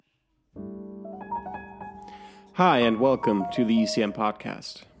Hi, and welcome to the ECM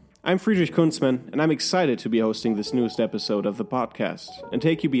podcast. I'm Friedrich Kunzmann, and I'm excited to be hosting this newest episode of the podcast and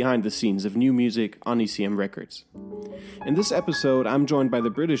take you behind the scenes of new music on ECM Records. In this episode, I'm joined by the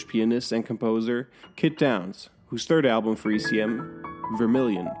British pianist and composer Kit Downs, whose third album for ECM,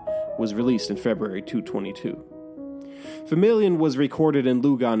 Vermilion, was released in February 2022. Vermilion was recorded in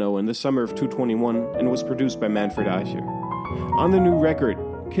Lugano in the summer of 2021 and was produced by Manfred Eicher. On the new record,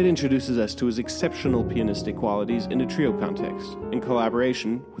 Kit introduces us to his exceptional pianistic qualities in a trio context, in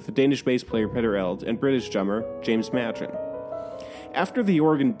collaboration with the Danish bass player Peter Eld and British drummer James Madron. After the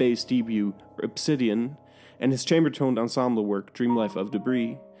organ-based debut Obsidian and his chamber-toned ensemble work Dream Life of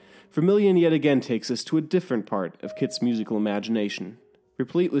Debris, Vermilion yet again takes us to a different part of Kit's musical imagination,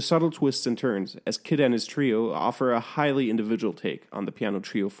 replete with subtle twists and turns as Kit and his trio offer a highly individual take on the piano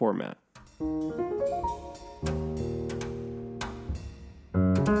trio format.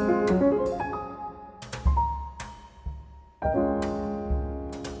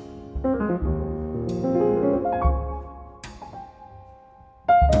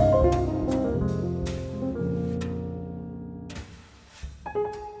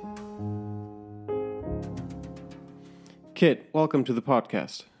 Kit, welcome to the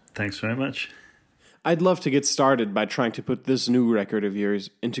podcast. Thanks very much. I'd love to get started by trying to put this new record of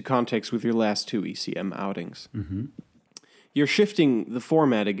yours into context with your last two ECM outings. Mm-hmm. You're shifting the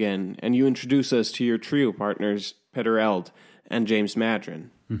format again, and you introduce us to your trio partners, Peter Eld and James Madron.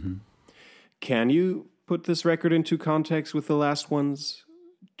 Mm-hmm. Can you put this record into context with the last ones?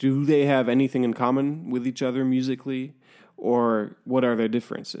 Do they have anything in common with each other musically? Or what are their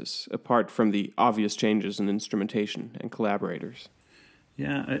differences, apart from the obvious changes in instrumentation and collaborators?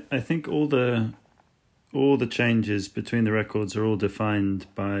 Yeah, I think all the changes between the records are all defined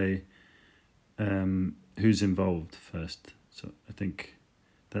by who's involved first. So I think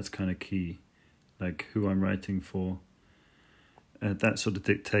that's kind of key, like who I'm writing for. That sort of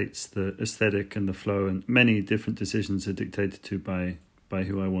dictates the aesthetic and the flow, and many different decisions are dictated to by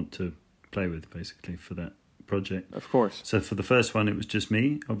who I want to play with, basically, for that project. Of course. So for the first one, it was just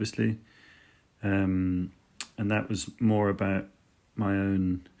me, obviously, and that was more about my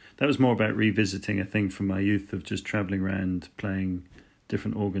own. That was more about revisiting a thing from my youth of just traveling around playing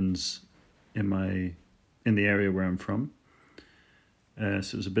different organs in the area where I'm from. So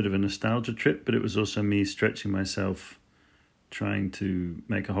it was a bit of a nostalgia trip, but it was also me stretching myself, trying to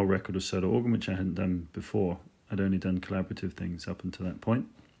make a whole record of solo organ, which I hadn't done before. I'd only done collaborative things up until that point.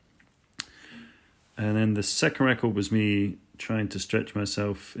 And then the second record was me trying to stretch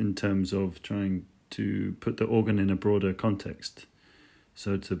myself in terms of trying to put the organ in a broader context.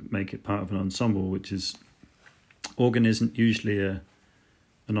 So to make it part of an ensemble, which is, organ isn't usually an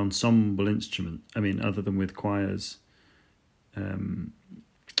ensemble instrument. I mean, other than with choirs, and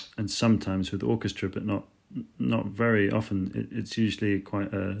sometimes with orchestra, but not very often. It's usually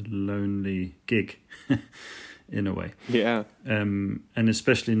quite a lonely gig. In a way. Yeah. And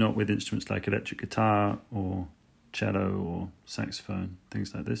especially not with instruments like electric guitar or cello or saxophone,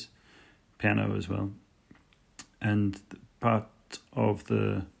 things like this. Piano as well. And part of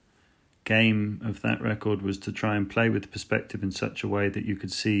the game of that record was to try and play with perspective in such a way that you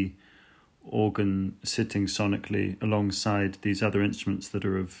could see organ sitting sonically alongside these other instruments that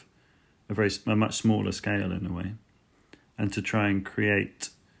are of a much smaller scale in a way. And to try and create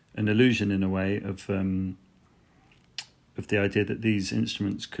an illusion in a way of the idea that these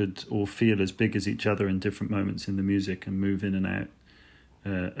instruments could all feel as big as each other in different moments in the music and move in and out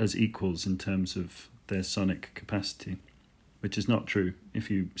as equals in terms of their sonic capacity, which is not true. If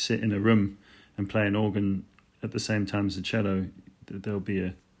you sit in a room and play an organ at the same time as a cello, there'll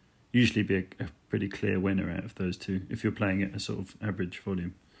usually be a pretty clear winner out of those two if you're playing at a sort of average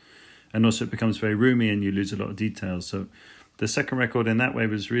volume. And also it becomes very roomy and you lose a lot of details. So the second record in that way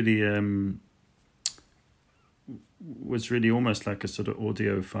was really almost like a sort of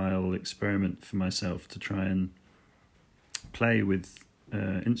audiophile experiment for myself to try and play with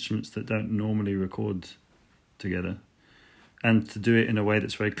instruments that don't normally record together, and to do it in a way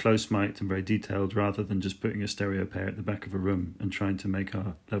that's very close-mic'd and very detailed, rather than just putting a stereo pair at the back of a room and trying to make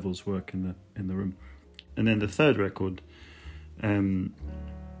our levels work in the room. And then the third record,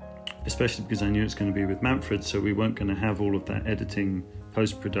 especially because I knew it's going to be with Manfred, so we weren't going to have all of that editing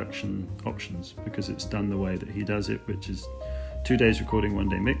post-production options, because it's done the way that he does it, which is 2 days recording, 1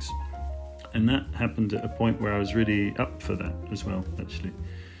 day mix. And that happened at a point where I was really up for that as well, actually,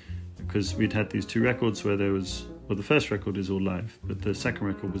 because we'd had these two records where there was, well, the first record is all live, but the second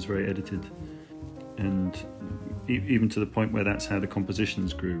record was very edited, and even to the point where that's how the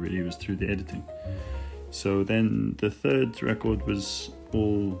compositions grew, really, was through the editing. So then the third record was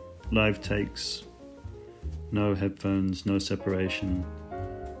all live takes no headphones, no separation,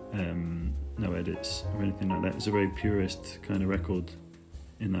 no edits or anything like that. It's a very purist kind of record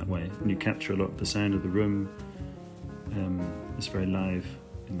in that way, and you capture a lot of the sound of the room. It's very live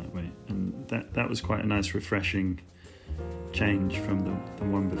in that way, and that was quite a nice, refreshing change from the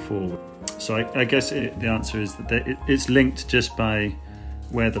one before. So I guess the answer is that it's linked just by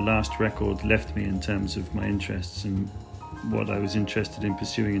where the last record left me in terms of my interests and what I was interested in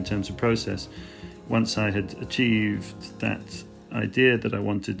pursuing in terms of process. Once I had achieved that idea that I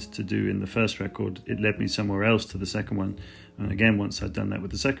wanted to do in the first record, it led me somewhere else to the second one. And again, once I'd done that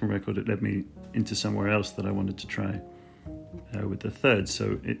with the second record, it led me into somewhere else that I wanted to try with the third.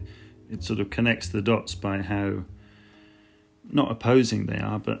 So it sort of connects the dots by how, not opposing they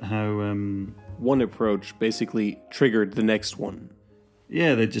are, but how... one approach basically triggered the next one.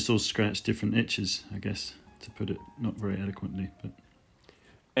 Yeah, they just all scratch different itches, I guess, to put it not very eloquently. But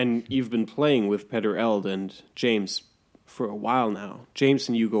And you've been playing with Petter Eld and James for a while now. James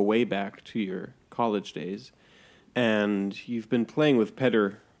and you go way back to your college days. And you've been playing with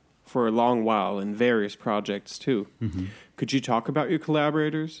Petter for a long while in various projects too. Mm-hmm. Could you talk about your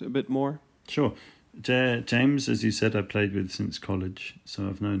collaborators a bit more? Sure. James, as you said, I played with since college, so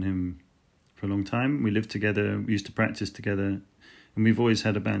I've known him for a long time. We lived together, we used to practice together, and we've always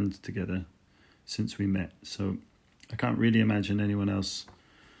had a band together since we met. So I can't really imagine anyone else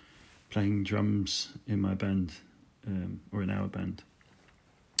playing drums in my band or in our band,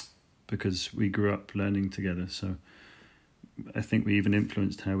 because we grew up learning together. So I think we even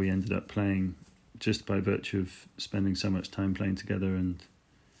influenced how we ended up playing just by virtue of spending so much time playing together and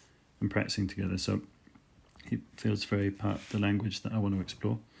practicing together. So he feels very part of the language that I want to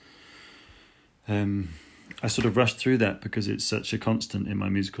explore. I sort of rushed through that because it's such a constant in my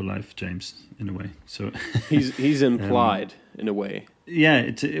musical life, James, in a way. So he's implied in a way. Yeah,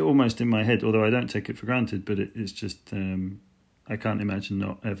 it's almost in my head, although I don't take it for granted, but it's just I can't imagine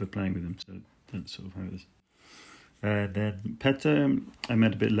not ever playing with him. So that's sort of how it is. Then Petter, I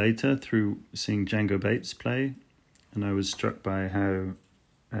met a bit later through seeing Django Bates play, and I was struck by how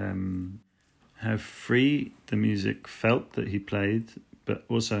free the music felt that he played, but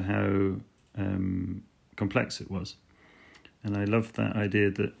also how complex it was. And I love that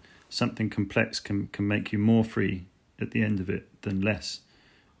idea that something complex can make you more free at the end of it than less,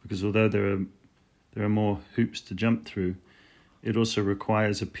 because although there are more hoops to jump through, it also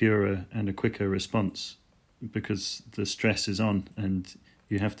requires a purer and a quicker response, because the stress is on and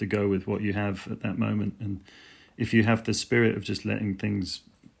you have to go with what you have at that moment. And if you have the spirit of just letting things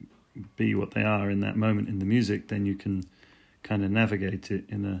be what they are in that moment in the music, then you can kind of navigate it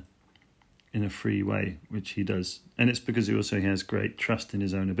in a free way, which he does. And it's because he also has great trust in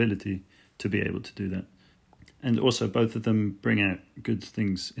his own ability to be able to do that. And also both of them bring out good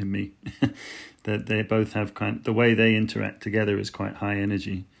things in me. That they both have the way they interact together is quite high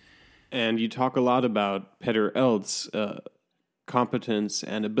energy. And you talk a lot about Petter Eld's competence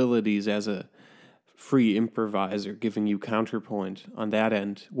and abilities as a free improviser, giving you counterpoint on that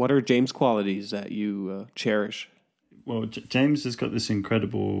end. What are James' qualities that you cherish? Well, James has got this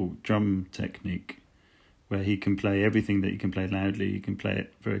incredible drum technique where he can play everything that he can play loudly. He can play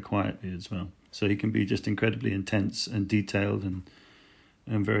it very quietly as well. So he can be just incredibly intense and detailed and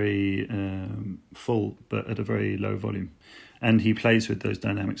very full, but at a very low volume. And he plays with those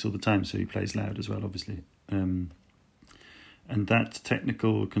dynamics all the time, so he plays loud as well, obviously. And that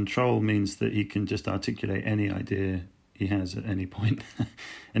technical control means that he can just articulate any idea he has at any point.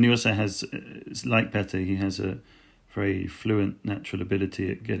 And he also has, like Petter, he has a very fluent natural ability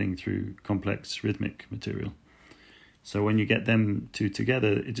at getting through complex rhythmic material. So when you get them two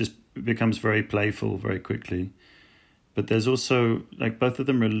together, it becomes very playful very quickly. But there's also, both of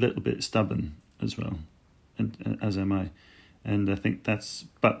them are a little bit stubborn as well, and as am I. And I think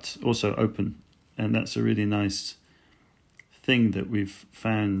but also open. And that's a really nice thing that we've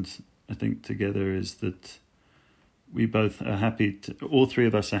found, I think, together, is that we both are happy all three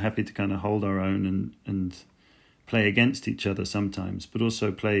of us are happy to kind of hold our own and play against each other sometimes, but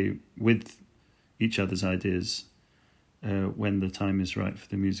also play with each other's ideas when the time is right for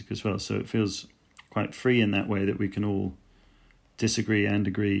the music as well. So it feels quite free in that way, that we can all disagree and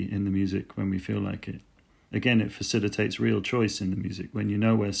agree in the music when we feel like it. Again, it facilitates real choice in the music. When you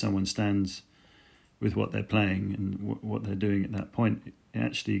know where someone stands with what they're playing and what they're doing at that point, it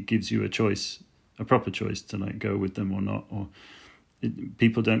actually gives you a choice, a proper choice to go with them or not. Or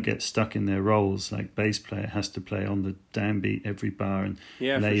people don't get stuck in their roles. Like bass player has to play on the downbeat every bar and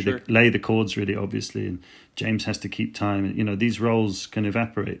lay the chords really obviously, and James has to keep time. And these roles can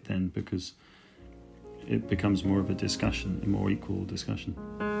evaporate then, because it becomes more of a discussion, a more equal discussion.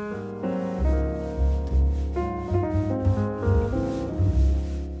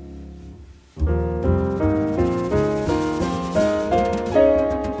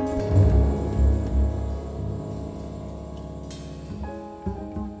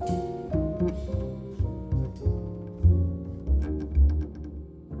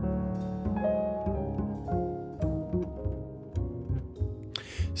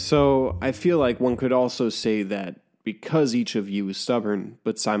 So I feel like one could also say that because each of you is stubborn,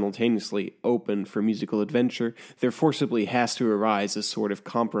 but simultaneously open for musical adventure, there forcibly has to arise a sort of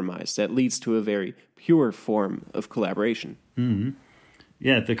compromise that leads to a very pure form of collaboration. Mm-hmm.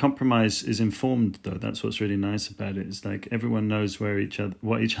 Yeah, the compromise is informed, though. That's what's really nice about it. It's like everyone knows what each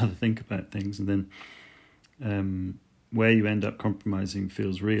other think about things, and then where you end up compromising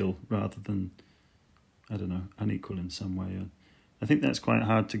feels real rather than, I don't know, unequal in some way. I think that's quite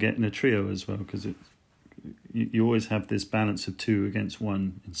hard to get in a trio as well, because you always have this balance of two against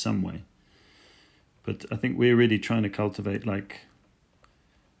one in some way. But I think we're really trying to cultivate like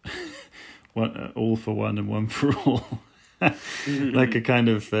all for one and one for all. Like a kind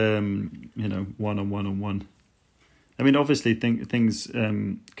of one on one. I mean, obviously things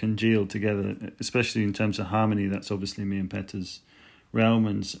congeal together, especially in terms of harmony. That's obviously me and Petter's realm,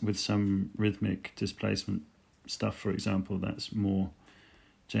 and with some rhythmic displacement stuff, for example, that's more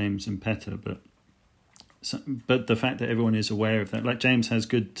James and Petter. But the fact that everyone is aware of that, like James has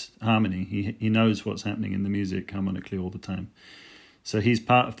good harmony, he knows what's happening in the music harmonically all the time, so he's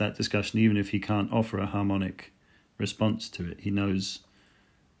part of that discussion, even if he can't offer a harmonic response to it. He knows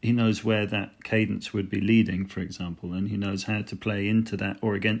where that cadence would be leading, for example, and he knows how to play into that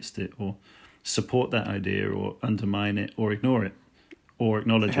or against it, or support that idea or undermine it or ignore it or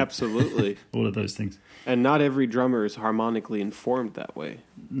acknowledge Absolutely. it. All of those things. And not every drummer is harmonically informed that way.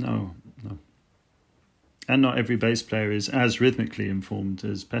 No. And not every bass player is as rhythmically informed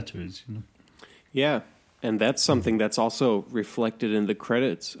as Petter is, Yeah, and that's something that's also reflected in the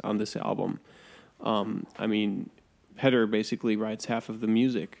credits on this album. I mean, Petter basically writes half of the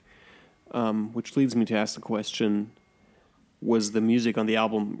music, which leads me to ask the question, was the music on the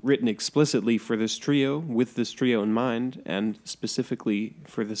album written explicitly for this trio, with this trio in mind, and specifically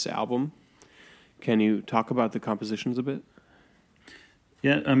for this album? Can you talk about the compositions a bit?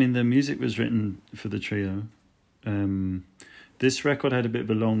 Yeah, I mean, the music was written for the trio. This record had a bit of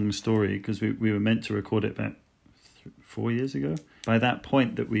a long story because we were meant to record it about 4 years ago. By that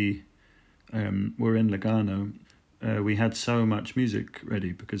point that we were in Lugano, we had so much music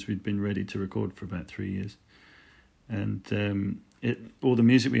ready because we'd been ready to record for about 3 years. And all the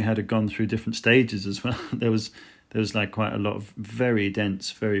music we had gone through different stages as well. There was like quite a lot of very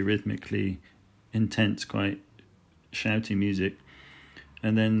dense, very rhythmically intense, quite shouty music.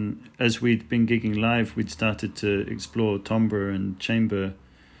 And then as we'd been gigging live, we'd started to explore timbre and chamber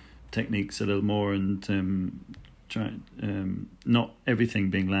techniques a little more, and try not everything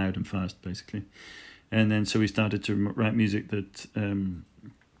being loud and fast, basically. And then so we started to write music that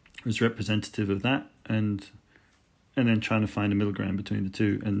was representative of that, and then trying to find a middle ground between the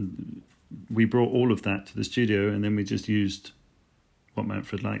two. And we brought all of that to the studio, and then we just used what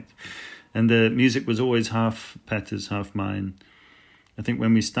Manfred liked. And the music was always half Petter's, half mine. I think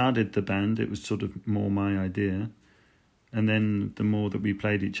when we started the band, it was sort of more my idea. And then the more that we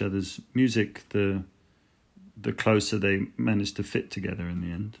played each other's music, the closer they managed to fit together in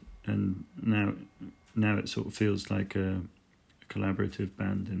the end. And now it sort of feels like a collaborative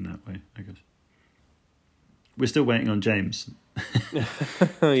band in that way, I guess. We're still waiting on James. Yeah.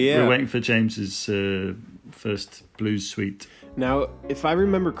 We're waiting for James's first blues suite. Now, if I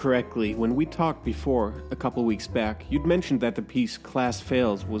remember correctly, when we talked before, a couple weeks back, you'd mentioned that the piece Class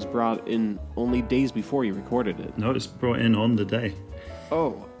Fails was brought in only days before you recorded it. No, it's brought in on the day.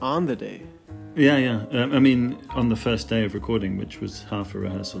 Oh, on the day. Yeah. I mean, on the first day of recording, which was half a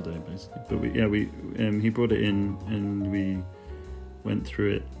rehearsal day, basically. But he brought it in, and we went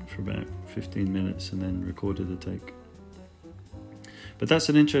through it for about 15 minutes and then recorded a take. But that's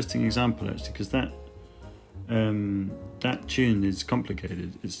an interesting example, actually, because that tune is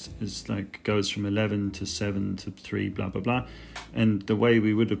complicated. It's like goes from 11 to 7 to 3, blah blah blah. And the way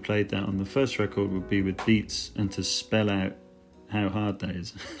we would have played that on the first record would be with beats and to spell out how hard that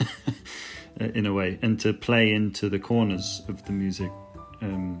is, in a way, and to play into the corners of the music,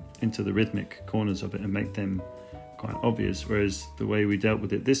 into the rhythmic corners of it, and make them quite obvious. Whereas the way we dealt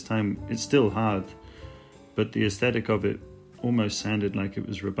with it this time, it's still hard, but the aesthetic of it almost sounded like it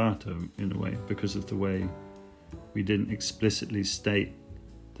was rubato in a way, because of the way we didn't explicitly state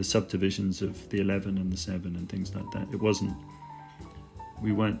the subdivisions of the 11 and the 7 and things like that.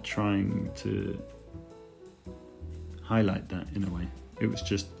 We weren't trying to highlight that in a way. It was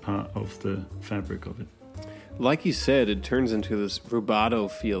just part of the fabric of it. Like you said, it turns into this rubato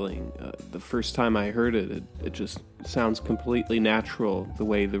feeling. The first time I heard it, it just sounds completely natural, the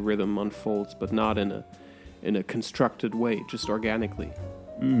way the rhythm unfolds, but not in a constructed way, just organically.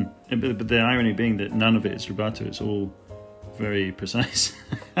 But the irony being that none of it is rubato, it's all very precise.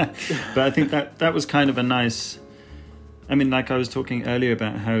 But I think that was kind of a nice I mean, like I was talking earlier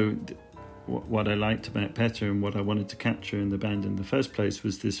about how what I liked about Petter and what I wanted to capture in the band in the first place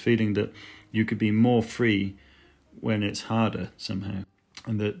was this feeling that you could be more free when it's harder somehow.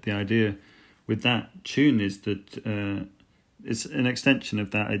 And that the idea with that tune is that it's an extension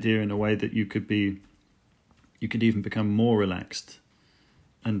of that idea in a way that you could even become more relaxed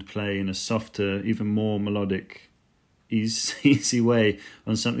and play in a softer, even more melodic, easy way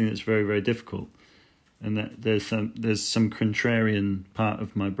on something that's very, very difficult. And that there's some contrarian part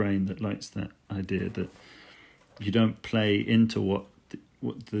of my brain that likes that idea that you don't play into what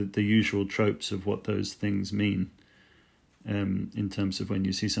the usual tropes of what those things mean. In terms of when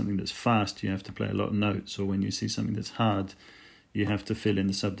you see something that's fast, you have to play a lot of notes, or when you see something that's hard, you have to fill in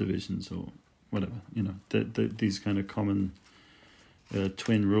the subdivisions or whatever. You know, these kind of common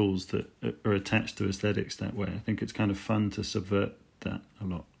twin rules that are attached to aesthetics that way. I think it's kind of fun to subvert that a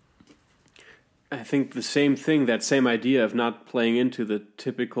lot. I think the same thing, that same idea of not playing into the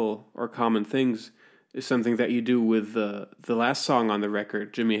typical or common things, is something that you do with the last song on the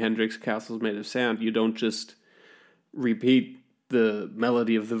record, Jimi Hendrix, Castles Made of Sand. You don't just repeat the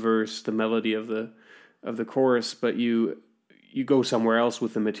melody of the verse, the melody of the chorus, but you go somewhere else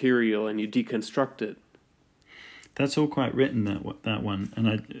with the material and you deconstruct it. That's all quite written, that one, and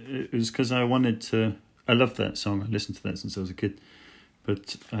it was because I wanted to. I love that song. I listened to that since I was a kid.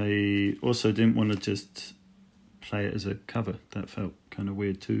 But I also didn't want to just play it as a cover. That felt kind of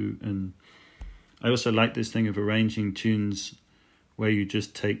weird too. And I also like this thing of arranging tunes where you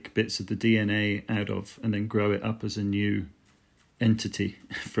just take bits of the DNA out of and then grow it up as a new entity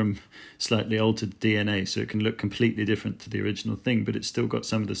from slightly altered DNA. So it can look completely different to the original thing, but it's still got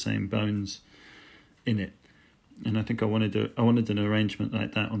some of the same bones in it. And I think I wanted an arrangement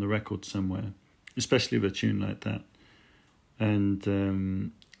like that on the record somewhere, especially with a tune like that.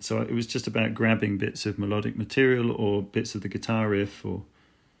 And so it was just about grabbing bits of melodic material or bits of the guitar riff or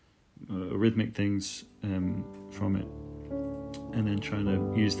rhythmic things from it, and then trying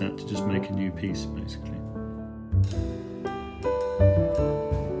to use that to just make a new piece, basically.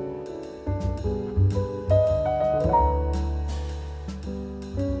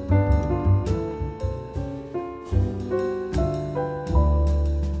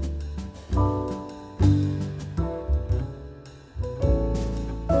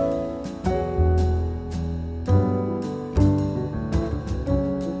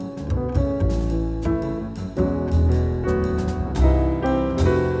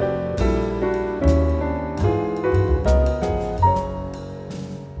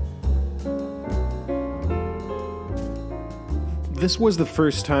 This was the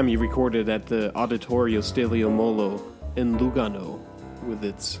first time you recorded at the Auditorio Stelio Molo in Lugano with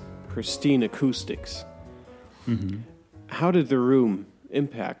its pristine acoustics. Mm-hmm. How did the room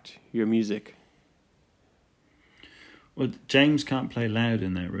impact your music? Well, James can't play loud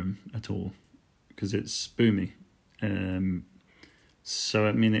in that room at all because it's boomy. So,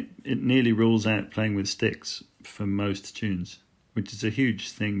 I mean, it nearly rules out playing with sticks for most tunes, which is a huge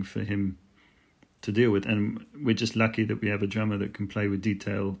thing for him to deal with, and we're just lucky that we have a drummer that can play with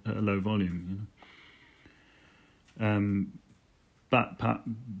detail at a low volume, you know.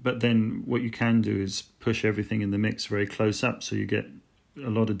 But then what you can do is push everything in the mix very close up, so you get a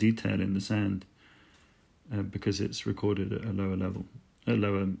lot of detail in the sound because it's recorded at a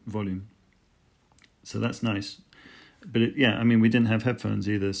lower volume. So that's nice. But we didn't have headphones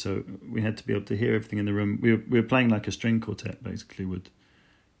either, so we had to be able to hear everything in the room. We were playing like a string quartet, basically,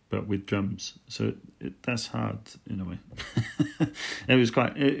 but with drums, so that's hard in a way. It was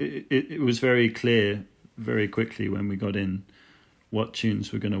it was very clear very quickly when we got in what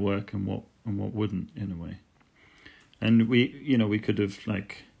tunes were going to work and what wouldn't, in a way. And we could have,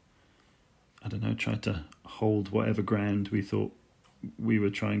 like, I don't know, tried to hold whatever ground we thought we were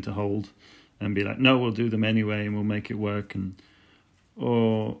trying to hold and be like, no, we'll do them anyway and we'll make it work,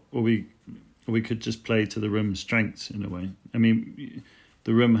 or we could just play to the room's strengths in a way. I mean,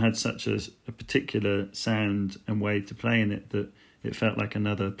 the room had such a particular sound and way to play in it that it felt like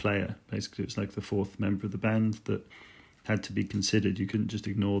another player. Basically, it was like the fourth member of the band that had to be considered. You couldn't just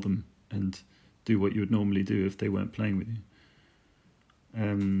ignore them and do what you would normally do if they weren't playing with you.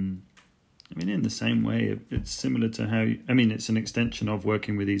 I mean, in the same way, it's similar to how... it's an extension of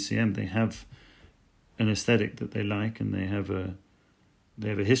working with ECM. They have an aesthetic that they like, and they have a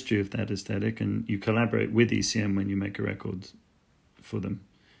history of that aesthetic, and you collaborate with ECM when you make a record for them.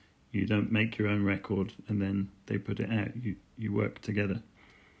 You don't make your own record and then they put it out. You work together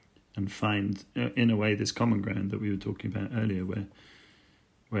and find, in a way, this common ground that we were talking about earlier,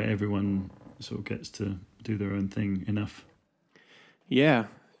 where everyone sort of gets to do their own thing enough. Yeah,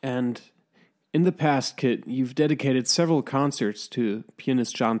 and In the past, Kit, you've dedicated several concerts to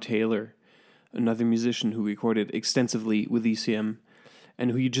pianist John Taylor, another musician who recorded extensively with ECM,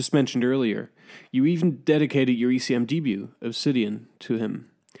 and who you just mentioned earlier. You even dedicated your ECM debut, Obsidian, to him.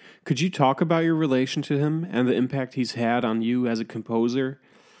 Could you talk about your relation to him and the impact he's had on you as a composer?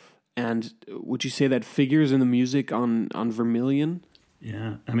 And would you say that figures in the music on Vermilion?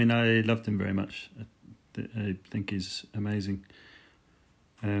 Yeah, I mean, I loved him very much. I think he's amazing.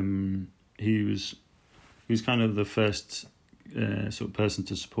 He was kind of the first sort of person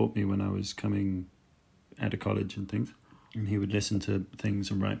to support me when I was coming out of college and things. And he would listen to things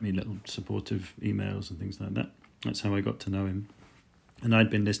and write me little supportive emails and things like that. That's how I got to know him. And I'd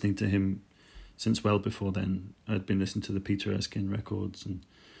been listening to him since well before then. I'd been listening to the Peter Erskine records and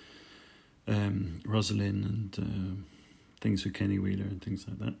Rosalind and things with Kenny Wheeler and things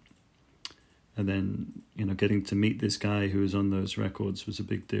like that. And then, getting to meet this guy who was on those records was a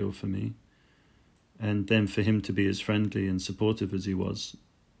big deal for me. And then for him to be as friendly and supportive as he was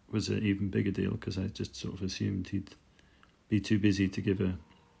an even bigger deal, because I just sort of assumed he'd be too busy to give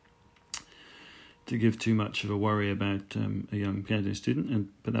too much of a worry about a young piano student.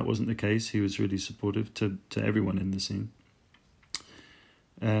 But that wasn't the case. He was really supportive to everyone in the scene.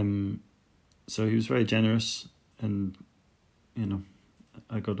 So he was very generous, and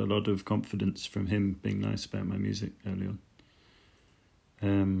I got a lot of confidence from him being nice about my music early on.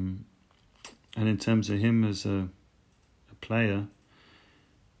 And in terms of him as a player,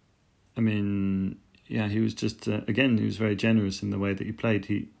 I mean, yeah, he was just, again, he was very generous in the way that he played.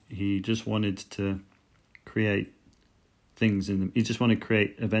 He just wanted to create things in them. He just wanted to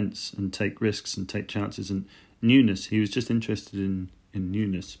create events and take risks and take chances and newness. He was just interested in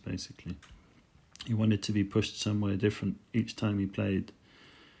newness, basically. He wanted to be pushed somewhere different each time he played.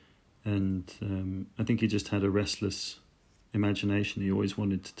 And I think he just had a restless imagination. He always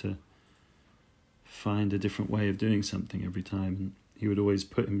wanted to find a different way of doing something every time. And he would always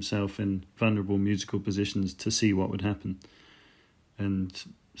put himself in vulnerable musical positions to see what would happen. And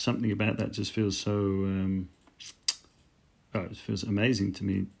something about that just feels so... it feels amazing to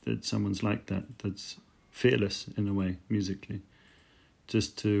me that someone's like that, that's fearless in a way, musically.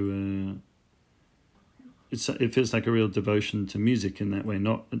 Just to... It feels like a real devotion to music in that way,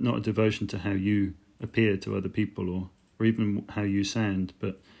 not a devotion to how you appear to other people or even how you sound,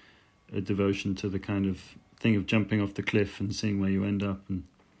 but a devotion to the kind of thing of jumping off the cliff and seeing where you end up and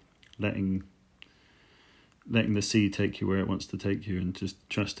letting the sea take you where it wants to take you and just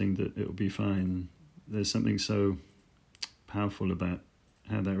trusting that it will be fine. There's something so powerful about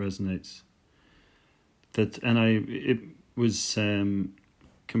how that resonates. It was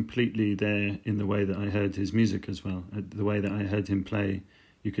completely there in the way that I heard his music as well. The way that I heard him play,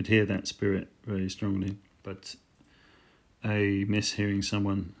 you could hear that spirit very strongly. But I miss hearing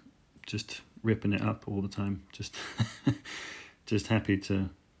someone just ripping it up all the time, just happy to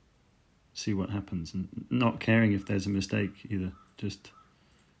see what happens and not caring if there's a mistake either. Just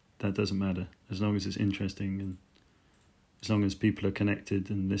that doesn't matter as long as it's interesting and as long as people are connected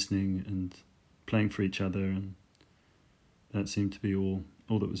and listening and playing for each other, and that seemed to be all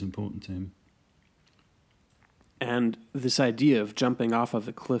that was important to him. And this idea of jumping off of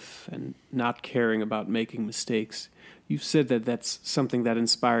a cliff and not caring about making mistakes, you've said that that's something that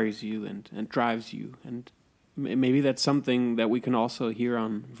inspires you and drives you, and maybe that's something that we can also hear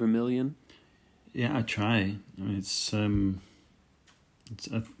on Vermilion. Yeah, I try. I mean,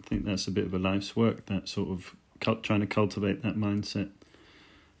 I think that's a bit of a life's work, that sort of trying to cultivate that mindset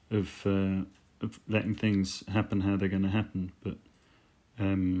of letting things happen how they're going to happen. But I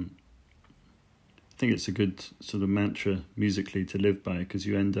think it's a good sort of mantra musically to live by, because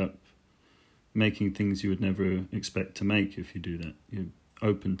you end up making things you would never expect to make if you do that. You're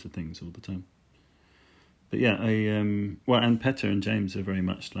open to things all the time. But yeah, and Petter and James are very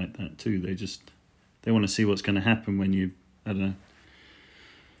much like that too. They want to see what's going to happen when you, I don't know,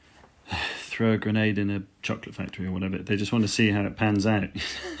 throw a grenade in a chocolate factory or whatever. They just want to see how it pans out.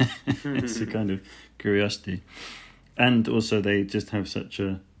 It's a kind of curiosity. And also they just have such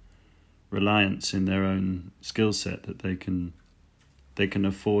a reliance in their own skill set that they can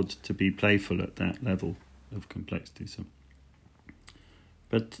afford to be playful at that level of complexity. So,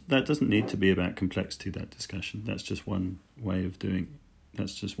 but that doesn't need to be about complexity, that discussion. That's just one way of doing.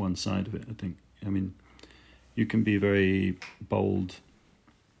 That's just one side of it, I think. I mean, you can be very bold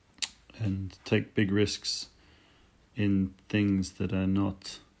and take big risks in things that are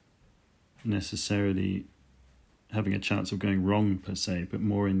not necessarily having a chance of going wrong per se, but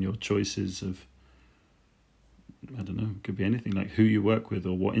more in your choices of, I don't know, it could be anything, like who you work with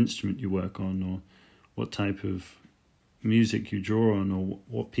or what instrument you work on or what type of music you draw on, or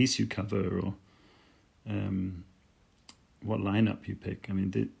what piece you cover, or what lineup you pick. I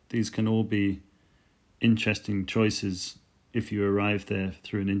mean, these can all be interesting choices if you arrive there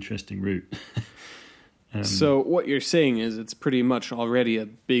through an interesting route. So what you're saying is it's pretty much already a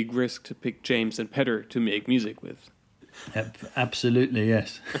big risk to pick James and Petter to make music with. Absolutely,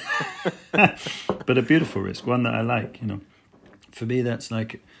 yes. But a beautiful risk, one that I like, For me, that's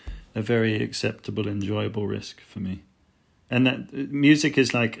like a very acceptable, enjoyable risk for me. And that music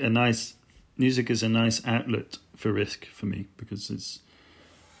is a nice outlet for risk for me, because it's,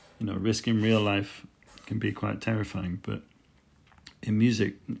 risk in real life can be quite terrifying, but in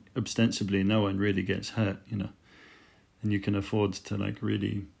music, ostensibly, no one really gets hurt, and you can afford to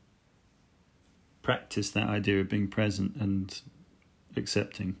really practice that idea of being present and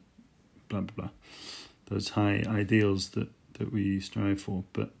accepting, blah, blah, blah, those high ideals that we strive for.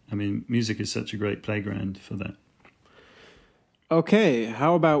 But, I mean, music is such a great playground for that. Okay,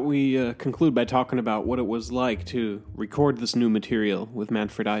 how about we conclude by talking about what it was like to record this new material with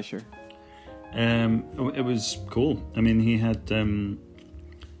Manfred Eicher? It was cool. I mean, he had, I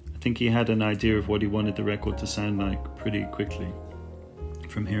think he had an idea of what he wanted the record to sound like pretty quickly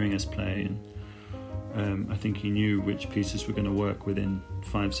from hearing us play, and I think he knew which pieces were going to work within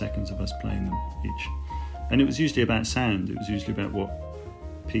 5 seconds of us playing them each. And it was usually about sound. It was usually about what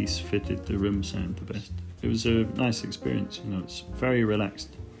piece fitted the room sound the best. It was a nice experience, it's very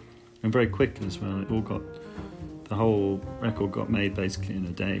relaxed and very quick as well. The whole record got made basically in a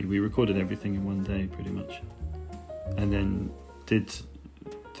day. We recorded everything in one day pretty much, and then did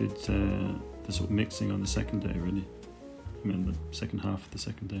the sort of mixing on the second day, really. I mean, the second half of the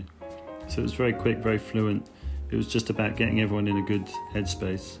second day. So it was very quick, very fluent. It was just about getting everyone in a good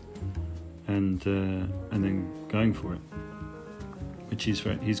headspace and then going for it. Which he's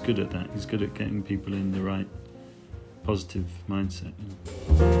good at that. He's good at getting people in the right positive mindset.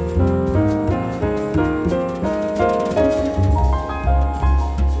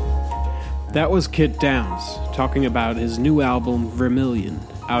 That was Kit Downs talking about his new album Vermilion,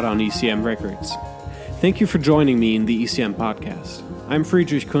 out on ECM Records. Thank you for joining me in the ECM podcast. I'm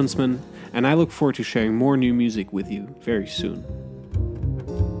Friedrich Kunzmann, and I look forward to sharing more new music with you very soon.